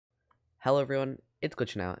Hello everyone, it's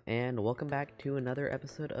GlitchNOut, and welcome back to another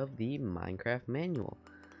episode of the Minecraft Manual.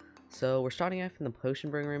 So we're starting off in the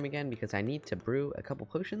potion brewing room again because I need to brew a couple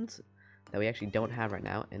potions that we actually don't have right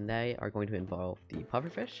now, and they are going to involve the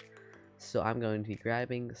pufferfish. So I'm going to be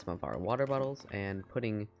grabbing some of our water bottles and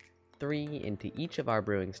putting 3 into each of our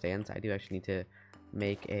brewing stands. I do actually need to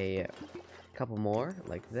make a couple more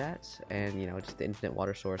like that, and just the infinite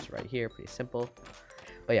water source right here, pretty simple.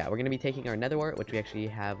 But yeah, we're going to be taking our nether wart, which we actually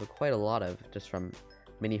have quite a lot of just from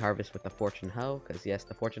mini harvest with the fortune hoe, because yes,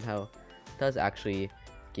 the fortune hoe does actually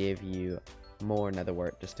give you more nether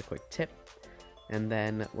wart. Just a quick tip. And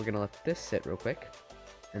then we're going to let this sit real quick,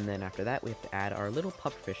 and then after that we have to add our little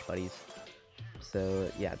pufferfish buddies. So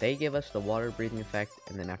yeah, they give us the water breathing effect,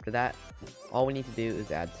 and then after that all we need to do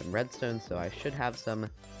is add some redstone. So I should have some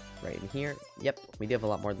right in here. Yep, we do have a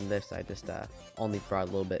lot more than this. I just only brought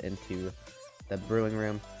a little bit into the brewing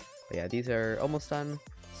room. But yeah, these are almost done,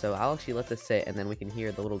 so I'll actually let this sit and then we can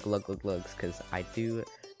hear the little glug glug glugs, because I do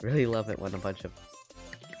really love it when a bunch of...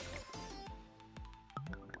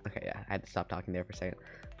 Okay, yeah, I had to stop talking there for a second.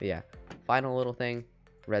 But yeah, final little thing,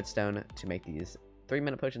 redstone to make these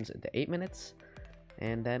 3-minute potions into 8 minutes,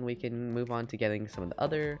 and then we can move on to getting some of the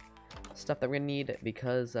other stuff that we're gonna need,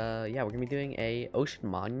 because yeah, we're gonna be doing a ocean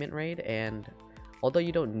monument raid, and although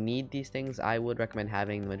you don't need these things, I would recommend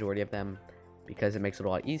having the majority of them, because it makes it a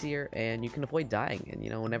lot easier and you can avoid dying,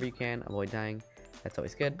 and whenever you can avoid dying, that's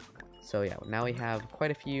always good. So yeah, now we have quite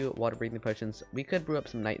a few water breathing potions. We could brew up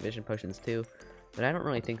some night vision potions too, but I don't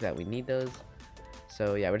really think that we need those.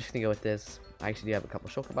 So yeah, we're just gonna go with this. I actually do have a couple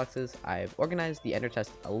shulker boxes. I've organized the ender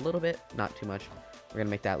chest a little bit, not too much. We're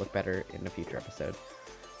gonna make that look better in a future episode.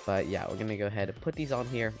 But yeah, we're gonna go ahead and put these on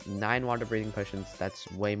here. 9 water breathing potions, that's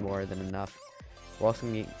way more than enough. We're also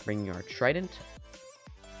gonna be bringing our trident,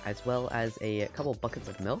 as well as a couple buckets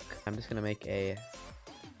of milk. I'm just gonna make a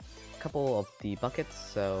couple of the buckets,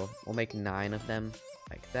 so we'll make 9 of them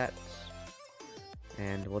like that,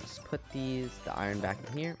 and we'll just put the iron back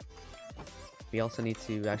in here. We also need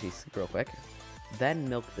to actually sleep real quick, then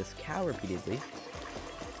milk this cow repeatedly,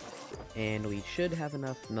 and we should have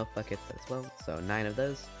enough milk buckets as well, so 9 of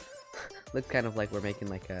those. Looks kind of like we're making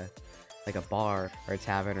like a bar or a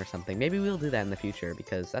tavern or something. Maybe we'll do that in the future,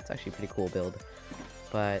 because that's actually a pretty cool build.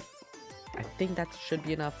 But I think that should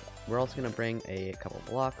be enough. We're also going to bring a couple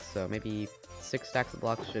blocks, so maybe 6 stacks of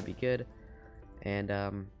blocks should be good. And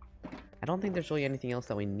I don't think there's really anything else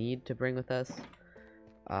that we need to bring with us.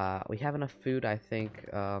 We have enough food, I think.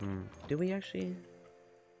 Do we actually?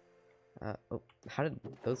 Oh, how did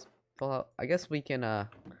those fall out? I guess we can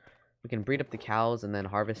breed up the cows and then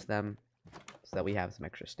harvest them so that we have some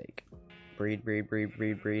extra steak. Breed, breed, breed,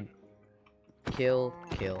 breed, breed. Kill,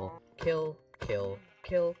 kill, kill, kill,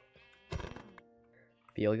 kill.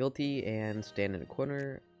 Feel guilty and stand in a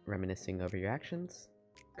corner, reminiscing over your actions.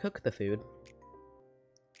 Cook the food,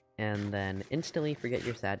 and then instantly forget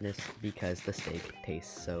your sadness because the steak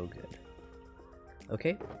tastes so good.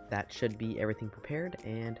 Okay, that should be everything prepared,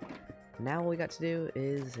 and now all we got to do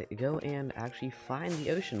is go and actually find the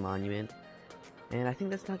ocean monument. And I think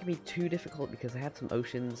that's not gonna be too difficult because I have some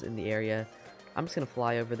oceans in the area. I'm just gonna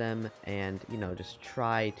fly over them and, just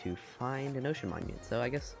try to find an ocean monument. So I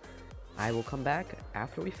guess I will come back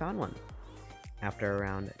after we found one. After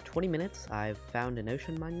around 20 minutes, I've found an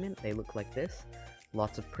ocean monument. They look like this.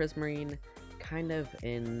 Lots of prismarine, kind of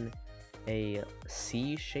in a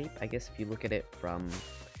C shape. I guess if you look at it from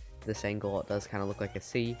this angle, it does kind of look like a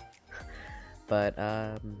C. But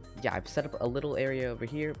yeah, I've set up a little area over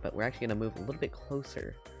here, but we're actually gonna move a little bit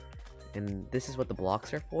closer. And this is what the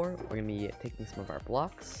blocks are for. We're gonna be taking some of our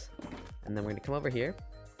blocks, and then we're gonna come over here,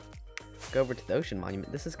 go over to the ocean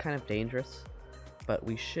monument. This is kind of dangerous, but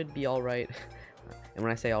we should be alright. And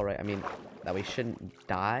when I say alright, I mean that we shouldn't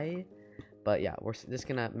die. But yeah, we're just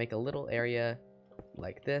gonna make a little area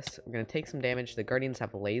like this. We're gonna take some damage. The guardians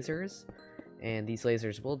have lasers, and these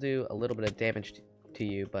lasers will do a little bit of damage to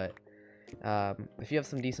you, but if you have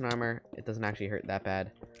some decent armor, it doesn't actually hurt that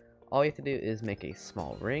bad. All you have to do is make a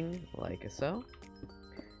small ring, like so.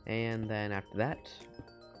 And then after that,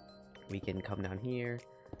 we can come down here,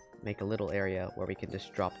 make a little area where we can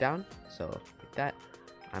just drop down. So like that.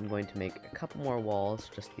 I'm going to make a couple more walls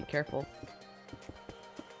just to be careful.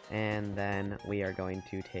 And then we are going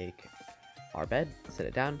to take our bed, sit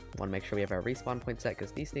it down. Want to make sure we have our respawn point set,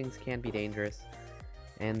 because these things can be dangerous.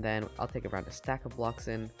 And then I'll take around a stack of blocks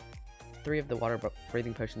in, 3 of the water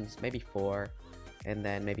breathing potions, maybe 4, and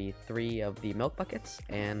then maybe 3 of the milk buckets.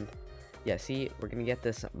 And yeah, see, we're gonna get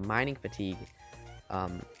this mining fatigue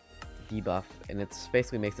debuff, and it's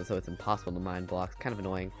basically makes it so it's impossible to mine blocks. Kind of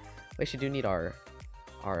annoying. We actually do need our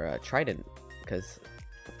trident, because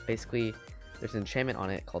basically, there's an enchantment on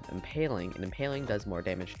it called Impaling, and Impaling does more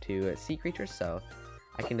damage to sea creatures, so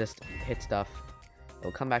I can just hit stuff,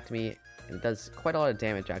 it'll come back to me, and it does quite a lot of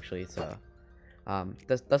damage actually, so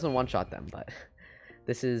doesn't one-shot them, but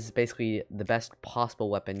this is basically the best possible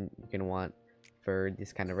weapon you can want for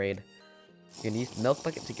this kind of raid. You can use the Milk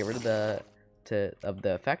Bucket to get rid of the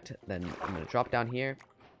effect, then I'm going to drop down here,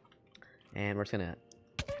 and we're just going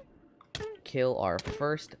to kill our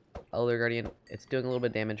first Elder Guardian. It's doing a little bit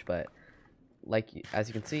of damage, but as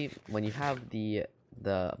you can see, when you have the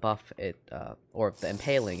buff, or the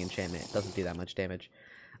Impaling enchantment, it doesn't do that much damage.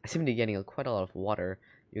 I seem to be getting quite a lot of water.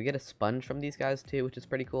 You get a sponge from these guys too, which is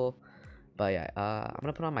pretty cool. But yeah, I'm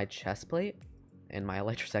gonna put on my chest plate, and my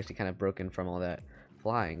elytra's actually kind of broken from all that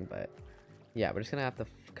flying. But yeah, we're just gonna have to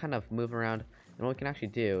kind of move around, and what we can actually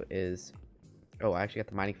do is, oh, I actually got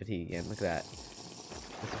the mining fatigue again. Look at that.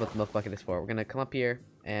 This is what the milk bucket is for. We're gonna come up here,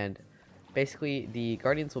 and basically the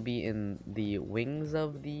guardians will be in the wings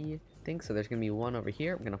of the thing. So there's gonna be one over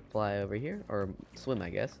here. We're gonna fly over here, or swim, I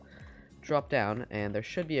guess. Drop down, and there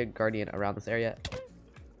should be a guardian around this area.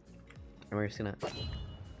 And we're just gonna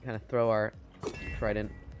kind of throw our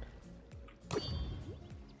trident.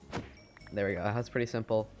 There we go. That's pretty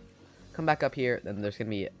simple. Come back up here, then there's gonna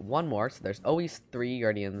be one more. So there's always 3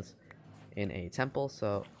 guardians in a temple.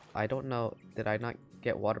 So I don't know, did I not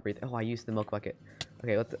get water breathing? Oh, I used the milk bucket.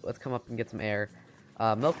 Okay, let's come up and get some air.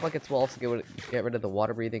 Milk buckets will also get rid of the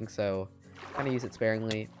water breathing, so kind of use it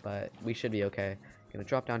sparingly, but we should be okay. Gonna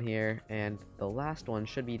drop down here, and the last one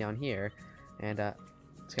should be down here, and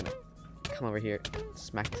it's gonna come over here,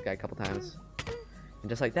 smack this guy a couple times, and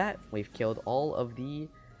just like that, we've killed all of the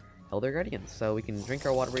Elder Guardians. So we can drink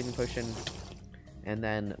our water breathing potion, and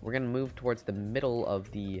then we're gonna move towards the middle of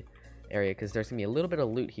the area because there's gonna be a little bit of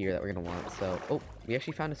loot here that we're gonna want. So, oh, we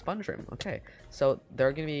actually found a sponge room. Okay, so there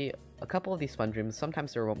are gonna be a couple of these sponge rooms.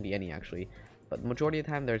 Sometimes there won't be any actually, but the majority of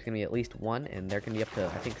the time there's gonna be at least one, and there can be up to,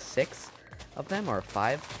 I think, 6 of them, or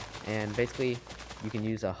 5, and basically you can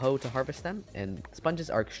use a hoe to harvest them, and sponges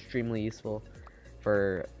are extremely useful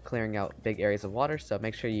for clearing out big areas of water, so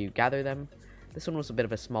make sure you gather them. This one was a bit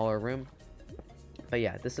of a smaller room, but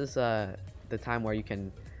yeah, this is the time where you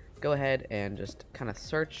can go ahead and just kind of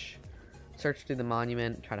search through the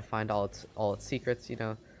monument, try to find all its secrets, you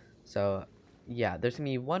know. So yeah, there's gonna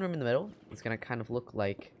be one room in the middle. It's gonna kind of look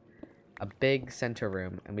like a big center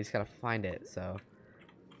room, and we just gotta find it. So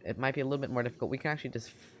it might be a little bit more difficult. We can actually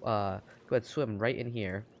just go ahead and swim right in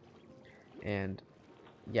here, and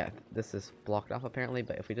yeah, this is blocked off apparently,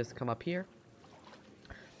 but if we just come up here,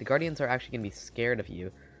 the guardians are actually gonna be scared of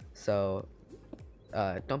you, so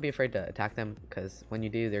don't be afraid to attack them, because when you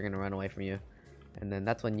do, they're gonna run away from you, and then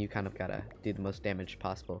that's when you kind of gotta do the most damage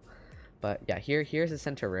possible. But yeah, here's the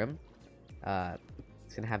center room.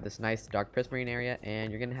 It's gonna have this nice dark prismarine area,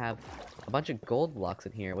 and you're gonna have a bunch of gold blocks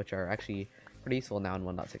in here, which are actually pretty useful now in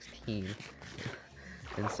 1.16.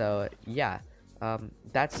 And so yeah,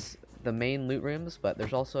 that's the main loot rooms, but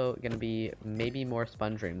there's also gonna be maybe more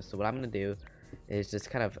sponge rooms. So what I'm gonna do is just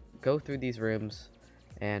kind of go through these rooms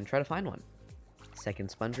and try to find one.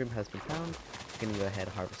 Second sponge room has been found. I'm gonna go ahead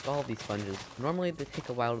and harvest all of these sponges. Normally they take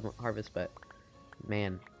a while to harvest, but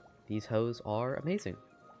man, these hoes are amazing.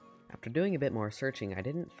 After doing a bit more searching, I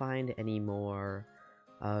didn't find any more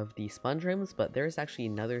of the sponge rooms, but there's actually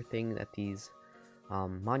another thing that these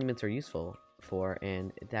monuments are useful for,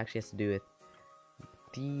 and it actually has to do with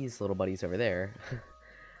these little buddies over there.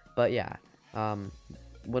 But yeah,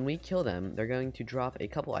 when we kill them, they're going to drop a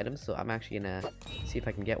couple items, so I'm actually gonna see if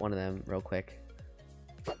I can get one of them real quick.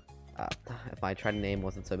 If my trident name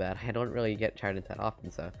wasn't so bad. I don't really get trident that often,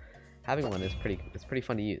 so having one is pretty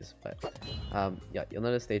fun to use. But yeah, you'll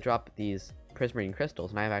notice they drop these prismarine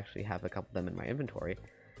crystals, and I actually have a couple of them in my inventory,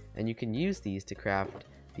 and you can use these to craft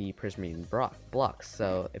the prismarine blocks.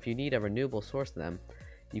 So if you need a renewable source of them,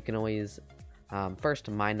 you can always first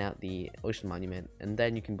mine out the ocean monument, and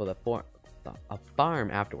then you can build a farm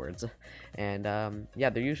afterwards. And yeah,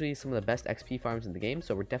 they're usually some of the best XP farms in the game,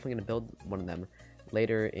 so we're definitely going to build one of them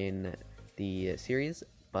later in the series.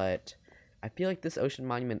 But I feel like this ocean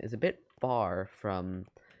monument is a bit far from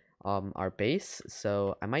our base,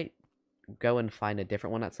 so I might go and find a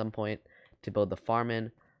different one at some point to build the farm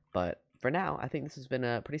in. But for now, I think this has been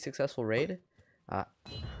a pretty successful raid. But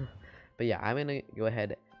yeah, I'm gonna go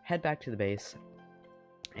ahead, head back to the base,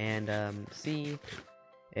 and see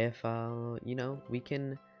if you know, we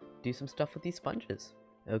can do some stuff with these sponges.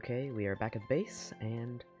 Okay, we are back at the base,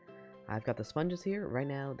 and I've got the sponges here. Right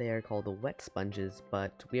now they are called the wet sponges,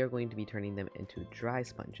 but we are going to be turning them into dry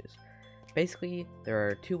sponges. Basically, there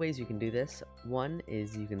are two ways you can do this. One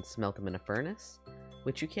is you can smelt them in a furnace,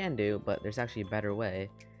 which you can do, but there's actually a better way,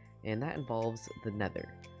 and that involves the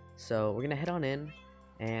nether. So we're gonna head on in,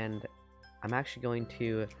 and I'm actually going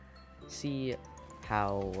to see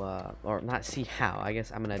how, or not see how, I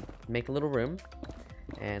guess I'm gonna make a little room,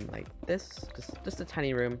 and like this, just a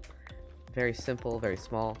tiny room, very simple, very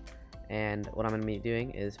small. And what I'm gonna be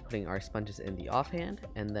doing is putting our sponges in the offhand,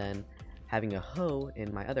 and then having a hoe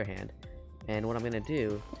in my other hand. And what I'm gonna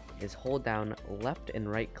do is hold down left and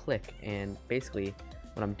right click, and basically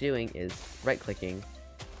what I'm doing is right clicking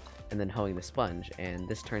and then hoeing the sponge, and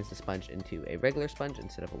this turns the sponge into a regular sponge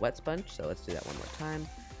instead of a wet sponge. So let's do that one more time,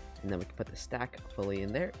 and then we can put the stack fully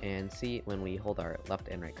in there, and see when we hold our left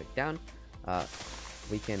and right click down,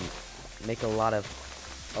 we can make a lot of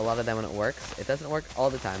them when it works. It doesn't work all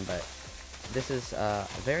the time, but this is a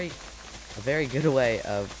very good way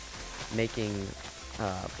of making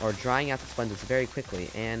or drying out the sponges very quickly,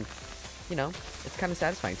 and you know, it's kind of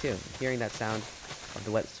satisfying too. Hearing that sound of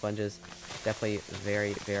the wet sponges, definitely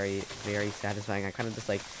very satisfying. I kind of just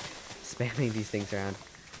like spamming these things around.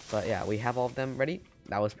 But yeah, we have all of them ready.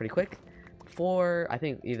 That was pretty quick. For I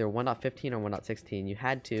think either 1.15 or 1.16, you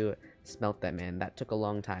had to smelt them in. That took a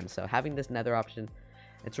long time. So having this nether option,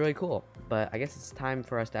 it's really cool. But I guess it's time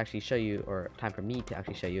for us to actually show you, or time for me to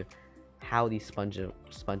actually show you how the sponge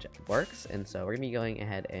works. And so we're gonna be going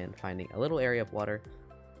ahead and finding a little area of water.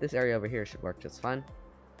 This area over here should work just fine.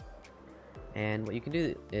 And what you can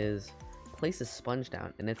do is place a sponge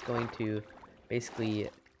down, and it's going to basically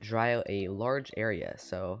dry out a large area.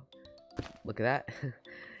 So look at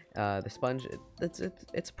that. The sponge,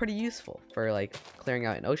 it's pretty useful for like clearing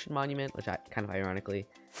out an ocean monument, which kind of ironically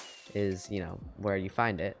is, you know, where you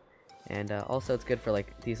find it. And also it's good for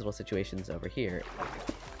like these little situations over here.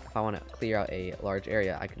 If I want to clear out a large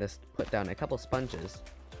area, I can just put down a couple sponges,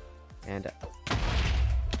 and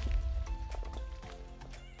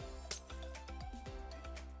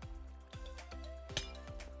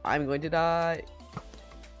I'm going to die.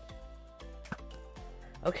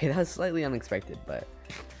 Okay, that was slightly unexpected, but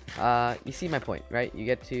you see my point, right? You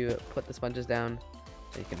get to put the sponges down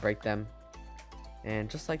so you can break them, and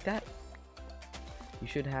just like that, you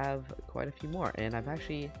should have quite a few more. And I've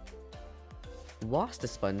actually lost a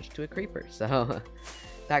sponge to a creeper, so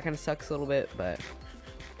that kind of sucks a little bit, but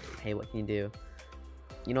hey, what can you do?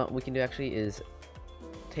 You know what we can do actually is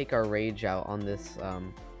take our rage out on this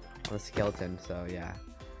on the skeleton. So yeah,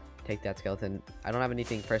 take that, skeleton. I don't have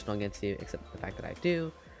anything personal against you except the fact that I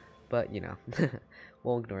do, but you know,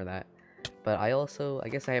 we'll ignore that. But I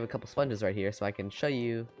guess I have a couple sponges right here, so I can show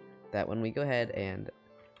you that when we go ahead and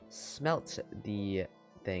smelt the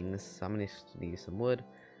things. So I'm gonna use some wood.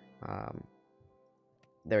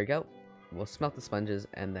 There we go. We'll smelt the sponges,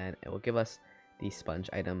 and then it will give us the sponge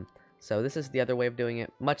item. So this is the other way of doing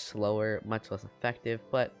it. Much slower, much less effective,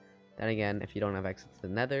 but then again, if you don't have access to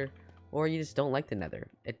the nether, or you just don't like the nether,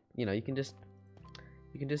 you know, you can just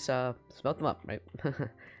smelt them up, right? It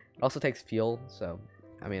also takes fuel, so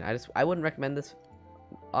I mean, I wouldn't recommend this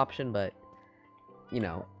option, but you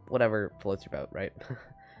know, whatever floats your boat, right?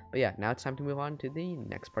 But yeah, now it's time to move on to the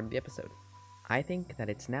next part of the episode. I think that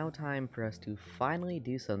it's now time for us to finally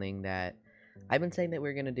do something that I've been saying that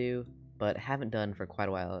we're going to do, but haven't done for quite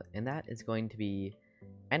a while, and that is going to be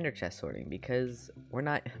ender chest sorting, because we're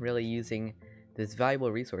not really using this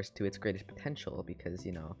valuable resource to its greatest potential, because,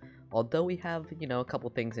 you know, although we have, you know, a couple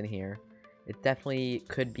things in here, it definitely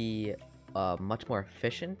could be much more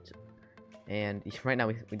efficient, and right now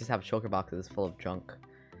we just have shulker boxes full of junk.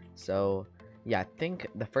 So yeah, I think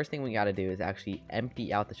the first thing we gotta do is actually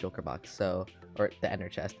empty out the shulker box, or the ender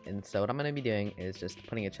chest. And so what I'm gonna be doing is just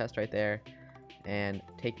putting a chest right there and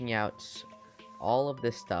taking out all of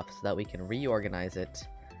this stuff so that we can reorganize it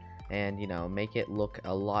and, you know, make it look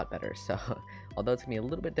a lot better. So although it's gonna be a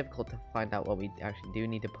little bit difficult to find out what we actually do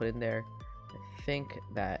need to put in there, I think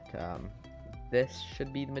that this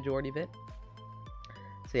should be the majority of it.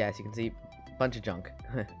 So yeah, as you can see, a bunch of junk.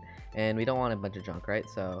 And we don't want a bunch of junk, right?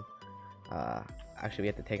 So actually we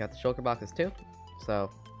have to take out the shulker boxes too. So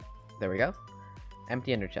there we go.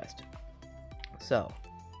 Empty ender chest. So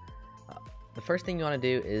the first thing you want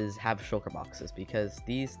to do is have shulker boxes, because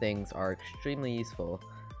these things are extremely useful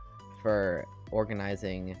for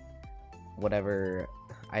organizing whatever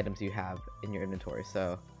items you have in your inventory.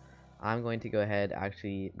 So I'm going to go ahead,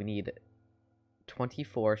 actually we need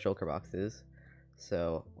 24 shulker boxes.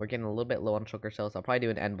 So we're getting a little bit low on shulker shells. I'll probably do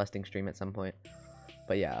an end busting stream at some point.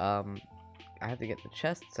 But yeah, I have to get the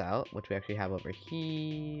chests out, which we actually have over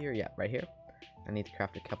here. Yeah, right here. I need to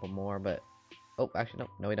craft a couple more, but oh, actually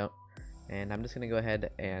no we don't. And I'm just gonna go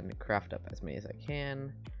ahead and craft up as many as I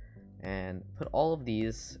can, and put all of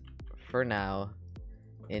these for now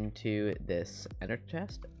into this ender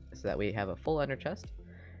chest so that we have a full ender chest.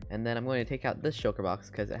 And then I'm going to take out this shulker box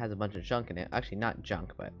because it has a bunch of junk in it. Actually, not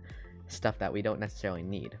junk, but stuff that we don't necessarily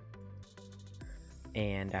need.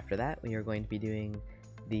 And after that, we are going to be doing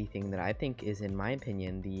the thing that I think is, in my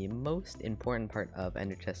opinion, the most important part of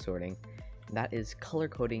ender chest sorting. And that is color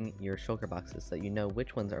coding your shulker boxes so that you know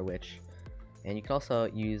which ones are which. And you can also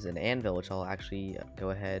use an anvil, which I'll actually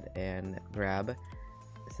go ahead and grab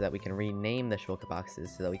so that we can rename the shulker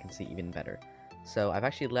boxes so that we can see even better. So I've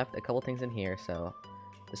actually left a couple things in here. So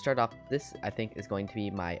to start off, this I think is going to be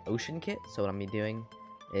my ocean kit. So what I'm gonna be doing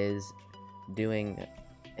is doing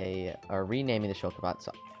renaming the shulker box.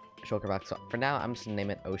 So for now, I'm just gonna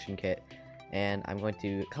name it ocean kit, and I'm going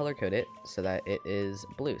to color code it so that it is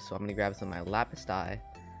blue. So I'm gonna grab some of my lapis dye,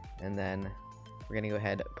 and then we're gonna go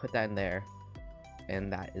ahead put that in there,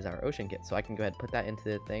 and that is our ocean kit. So I can go ahead and put that into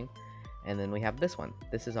the thing, and then we have this one.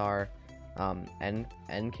 This is our end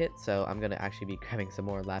kit. So I'm gonna actually be grabbing some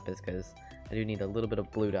more lapis because I do need a little bit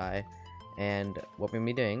of blue dye, and what we're gonna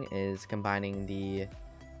be doing is combining the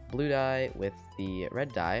blue dye with the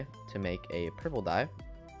red dye to make a purple dye.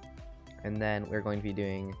 And then we're going to be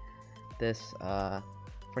doing this,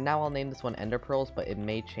 for now I'll name this one ender pearls, but it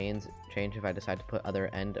may change if I decide to put other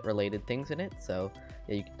end related things in it. So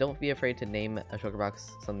yeah, don't be afraid to name a shulker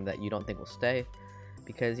box something that you don't think will stay,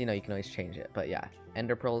 because you know you can always change it. But yeah,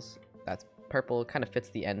 ender pearls, that's purple, kind of fits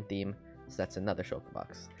the end theme, so that's another shulker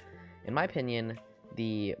box. In my opinion,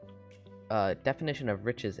 the definition of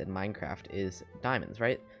riches in Minecraft is diamonds,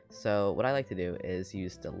 right? So what I like to do is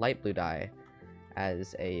use the light blue dye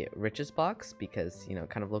as a riches box because, you know, it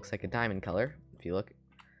kind of looks like a diamond color. If you look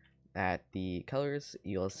at the colors,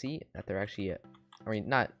 you'll see that they're actually, I mean,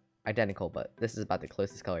 not identical, but this is about the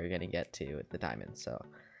closest color you're going to get to the diamond. So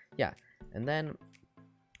yeah, and then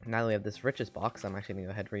now that we have this riches box, I'm actually going to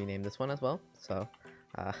go ahead and rename this one as well. So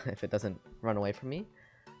if it doesn't run away from me,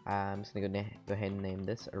 I'm just going to go ahead and name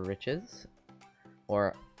this riches,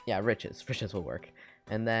 or yeah, riches will work.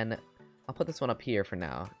 And then I'll put this one up here for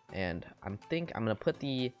now, and I'm gonna put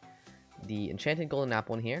the enchanted golden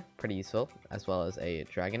apple in here, pretty useful, as well as a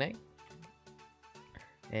dragon egg.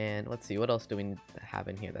 And let's see, what else do we have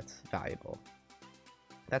in here that's valuable?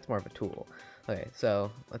 That's more of a tool. Okay,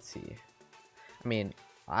 so let's see. I mean,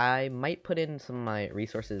 I might put in some of my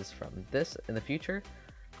resources from this in the future,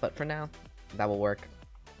 but for now, that will work.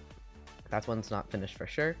 That one's not finished for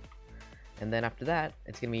sure. And then after that,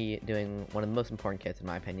 it's going to be doing one of the most important kits in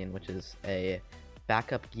my opinion, which is a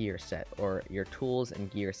backup gear set, or your tools and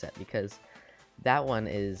gear set, because that one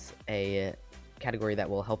is a category that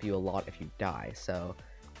will help you a lot if you die. So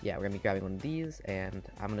yeah, we're going to be grabbing one of these, and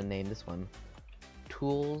I'm going to name this one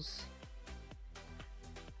tools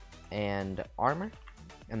and armor.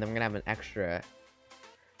 And then we're going to have an extra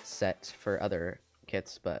set for other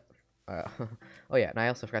kits, but oh yeah, and I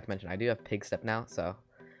also forgot to mention, I do have pig step now, so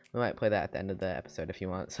we might play that at the end of the episode if you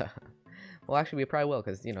want. So, well, actually, we probably will,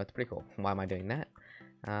 because, you know, it's pretty cool. Why am I doing that?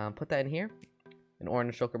 Put that in here, an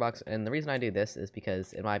orange shulker box, and the reason I do this is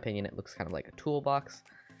because, in my opinion, it looks kind of like a toolbox.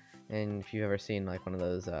 And if you've ever seen like one of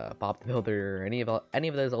those Bob the Builder or any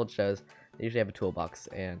of those old shows, they usually have a toolbox,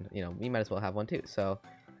 and you know, we might as well have one too. So,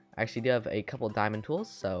 I actually do have a couple diamond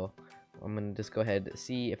tools, so I'm gonna just go ahead and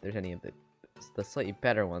see if there's any of the slightly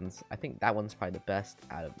better ones. I think that one's probably the best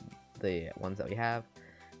out of the ones that we have.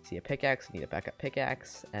 See, a pickaxe, need a backup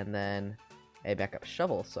pickaxe, and then a backup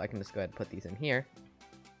shovel, so I can just go ahead and put these in here.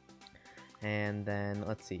 And then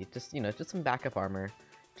let's see, just, you know, just some backup armor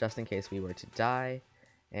just in case we were to die.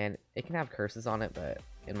 And it can have curses on it, but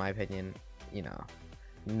in my opinion, you know,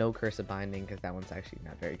 no curse of binding, because that one's actually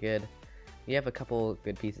not very good. We have a couple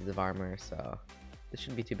good pieces of armor, so this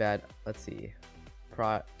shouldn't be too bad. Let's see,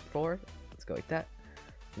 4, let's go like that.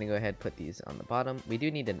 I'm gonna go ahead and put these on the bottom. We do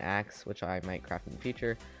need an axe, which I might craft in the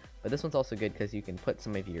future, but this one's also good because you can put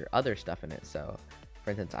some of your other stuff in it. So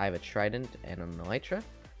for instance, I have a trident and an elytra,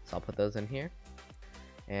 so I'll put those in here.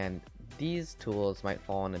 And these tools might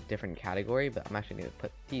fall in a different category, but I'm actually going to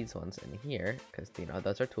put these ones in here because, you know,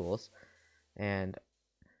 those are tools. And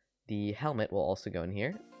the helmet will also go in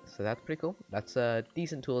here, so that's pretty cool. That's a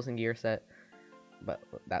decent tools and gear set, but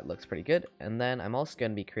that looks pretty good. And then I'm also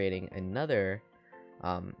going to be creating another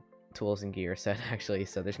tools and gear set, actually,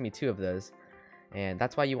 so there's going to be 2 of those. And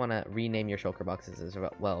that's why you want to rename your shulker boxes as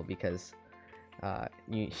well, because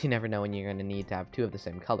you never know when you're going to need to have 2 of the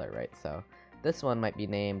same color, right? So this one might be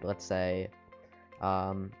named, let's say,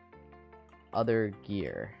 other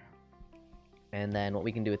gear. And then what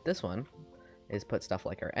we can do with this one is put stuff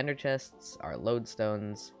like our ender chests, our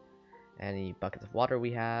lodestones, any buckets of water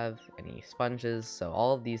we have, any sponges. So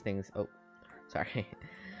all of these things. Oh, sorry.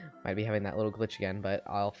 Might be having that little glitch again, but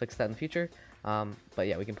I'll fix that in the future. But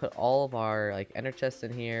yeah, we can put all of our like ender chests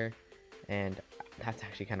in here, and that's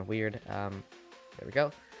actually kind of weird. There we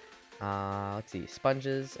go. Let's see,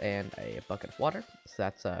 sponges and a bucket of water. So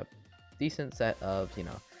that's a decent set of, you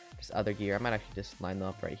know, just other gear. I might actually just line them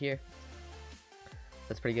up right here.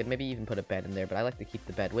 That's pretty good. Maybe even put a bed in there, but I like to keep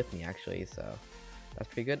the bed with me actually, so that's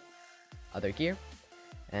pretty good. Other gear.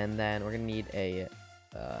 And then we're gonna need a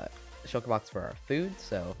shulker box for our food.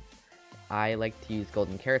 So I like to use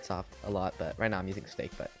golden carrots a lot, but right now I'm using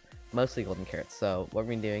steak, but mostly golden carrots. So what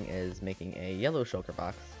we're doing is making a yellow shulker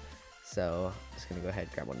box. So I'm just gonna go ahead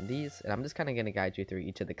and grab one of these, and I'm just kind of gonna guide you through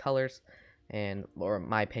each of the colors and or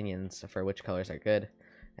my opinions for which colors are good,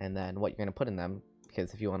 and then what you're gonna put in them.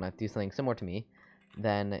 Because if you want to do something similar to me,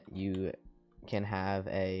 then you can have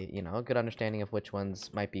a, you know, a good understanding of which ones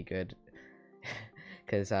might be good.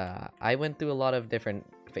 Because I went through a lot of different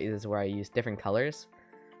phases where I used different colors,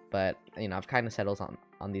 but you know, I've kind of settled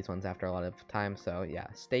on these ones after a lot of time. So yeah,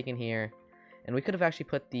 steak in here, and we could have actually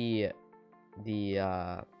put the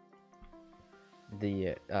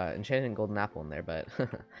enchanted golden apple in there, but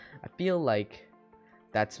I feel like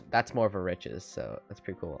that's more of a riches, so that's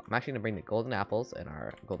pretty cool. I'm actually gonna bring the golden apples and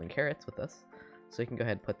our golden carrots with us, so you can go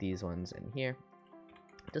ahead and put these ones in here.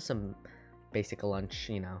 Just some basic lunch,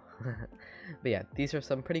 you know. But yeah, these are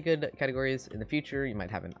some pretty good categories. In the future, you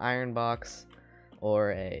might have an iron box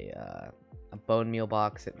or a bone meal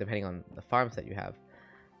box, depending on the farms that you have.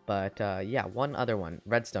 But yeah, one other one,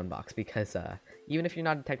 redstone box, because even if you're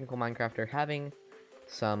not a technical Minecrafter, having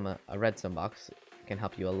a redstone box can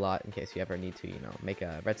help you a lot in case you ever need to, you know, make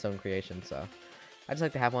a redstone creation. So I just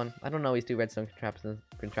like to have one. I don't always do redstone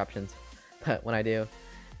contraptions, but when I do,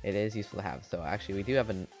 it is useful to have. So actually, we do have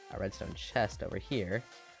a redstone chest over here.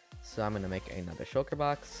 So I'm gonna make another shulker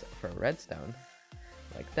box for redstone,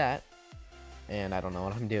 like that. And I don't know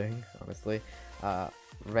what I'm doing, honestly.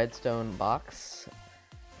 Redstone box,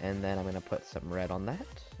 and then I'm gonna put some red on that.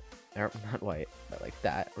 Or not white, but like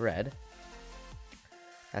that, red.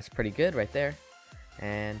 That's pretty good right there.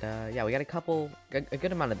 And yeah, we got a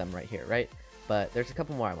good amount of them right here, right? But there's a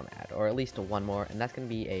couple more I want to add, or at least one more, and that's gonna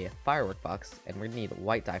be a firework box, and we're gonna need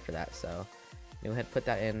white dye for that. So go ahead, put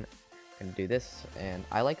that in. I'm gonna do this, and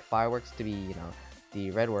I like fireworks to be, you know,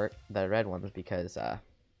 the red ones because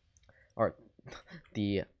or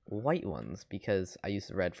the white ones because I use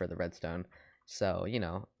the red for the redstone. So you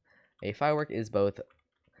know, a firework is both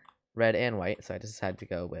red and white, so I just had to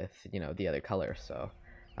go with, you know, the other color. So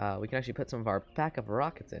we can actually put some of our backup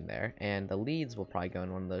rockets in there, and the leads will probably go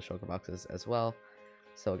in one of those shulker boxes as well.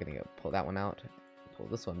 So we're gonna go pull that one out, pull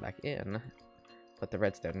this one back in, put the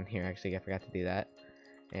redstone in here. Actually, I forgot to do that,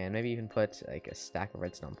 and maybe even put like a stack of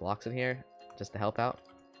redstone blocks in here just to help out.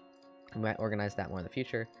 We might organize that more in the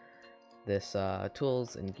future. This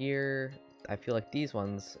tools and gear, I feel like these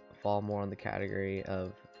ones fall more on the category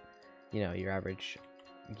of, you know, your average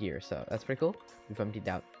gear, so that's pretty cool. We've emptied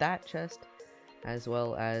out that chest as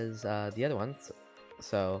well as the other ones,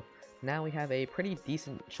 so now we have a pretty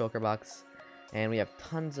decent shulker box, and we have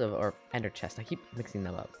tons of, or ender chest, I keep mixing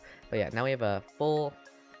them up, but yeah, now we have a full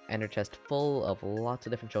ender chest full of lots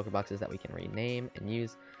of different shulker boxes that we can rename and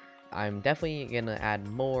use. I'm definitely gonna add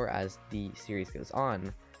more as the series goes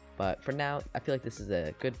on, but for now I feel like this is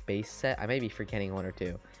a good base set. I may be forgetting one or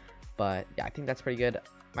two, but yeah, I think that's pretty good.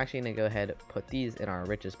 I'm actually gonna go ahead and put these in our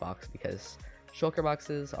riches box because shulker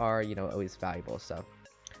boxes are, you know, always valuable, so go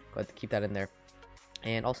ahead and keep that in there.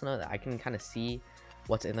 And also know that I can kind of see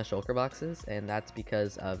what's in the shulker boxes, and that's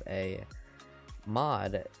because of a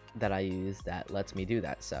mod that I use that lets me do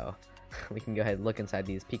that. So we can go ahead and look inside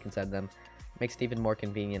these, peek inside them. Makes it even more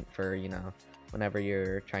convenient for, you know, whenever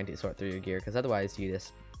you're trying to sort through your gear, because otherwise you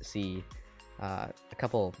just see a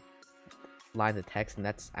couple lines of text, and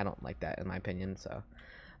I don't like that in my opinion. So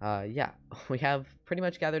yeah, we have pretty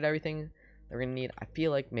much gathered everything that we're gonna need. I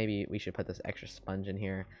feel like maybe we should put this extra sponge in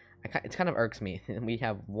here. It kind of irks me. We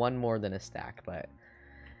have one more than a stack, but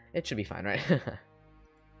it should be fine, right?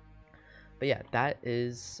 But yeah, that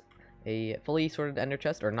is a fully sorted ender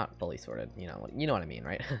chest, or not fully sorted, you know what I mean,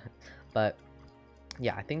 right? But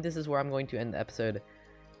yeah, I think this is where I'm going to end the episode,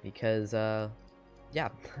 because yeah,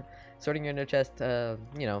 sorting your ender chest,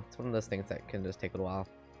 you know, it's one of those things that can just take a little while.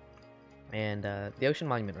 And the Ocean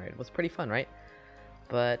Monument raid was pretty fun, right?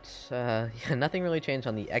 But yeah, nothing really changed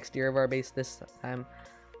on the exterior of our base this time,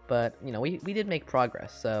 but you know, we did make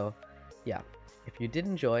progress. So yeah, if you did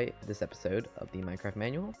enjoy this episode of the Minecraft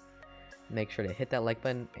Manual, make sure to hit that like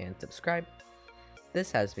button and subscribe.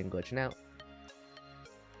 This has been GlitchNOut.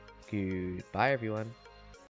 Goodbye, everyone.